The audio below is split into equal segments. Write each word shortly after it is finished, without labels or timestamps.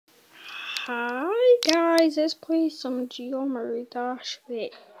Hi guys, let's play some Geomary Dash.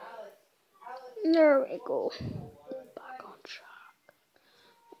 Wait, there we go. Back on track.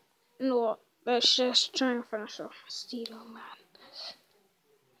 No, let's just try and finish off Steel Man.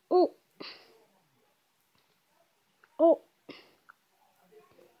 Oh, oh,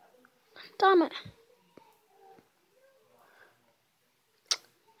 damn it!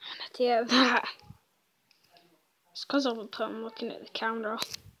 I did that. It's because I'm looking at the camera.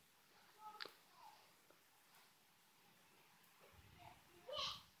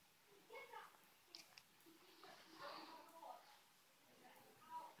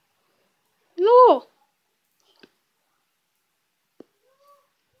 No!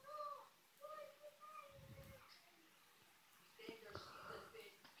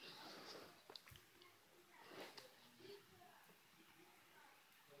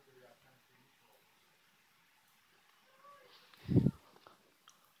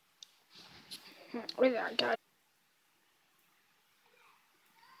 Where's that guy?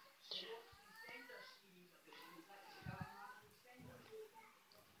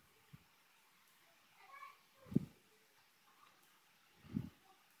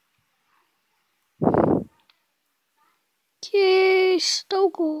 Yes, still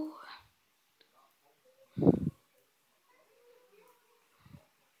go.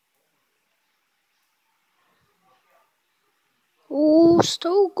 Oh,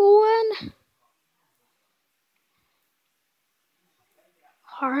 still going.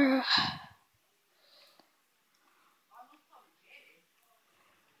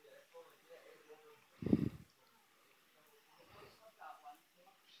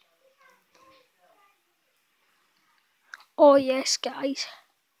 Oh yes, guys.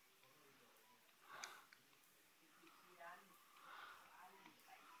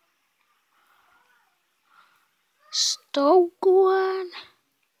 Still going.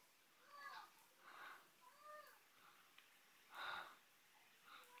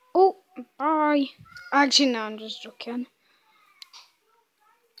 Oh, bye. Actually, no, I'm just joking.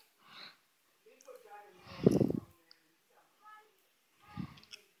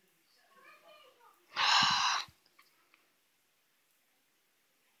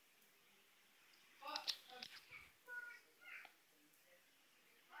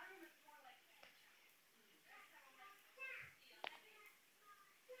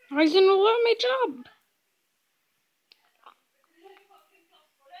 I didn't let me jump.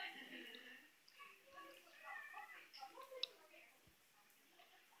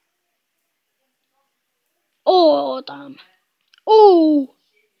 Oh, damn. Oh,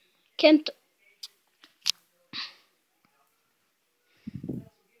 can't.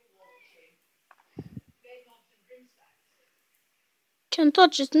 Can't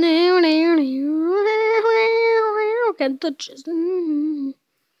touch it now. Can't touch it.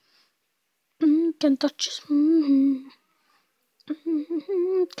 Can't touch it.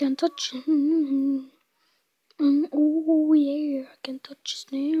 Can't touch it. Oh yeah, I can touch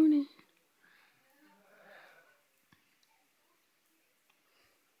it now.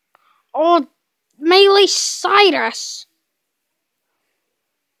 Oh, Miley Cyrus.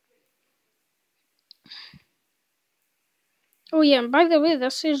 Oh yeah, and by the way,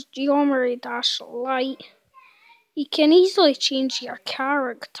 this is Geomary Dash Lite. You can easily change your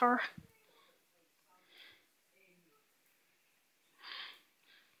character.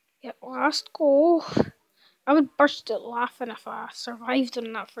 Yep, last go. I would burst out laughing if I survived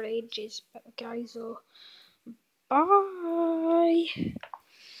on that for ages. But guys, bye.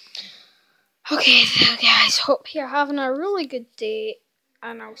 Okay, so guys, hope you're having a really good day,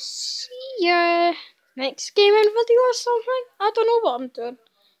 and I'll see ya next gaming video or something. I don't know what I'm doing.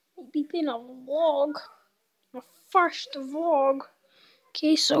 Might be playing a vlog, my first vlog.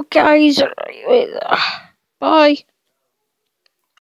 Okay, so guys, right, wait there. Bye.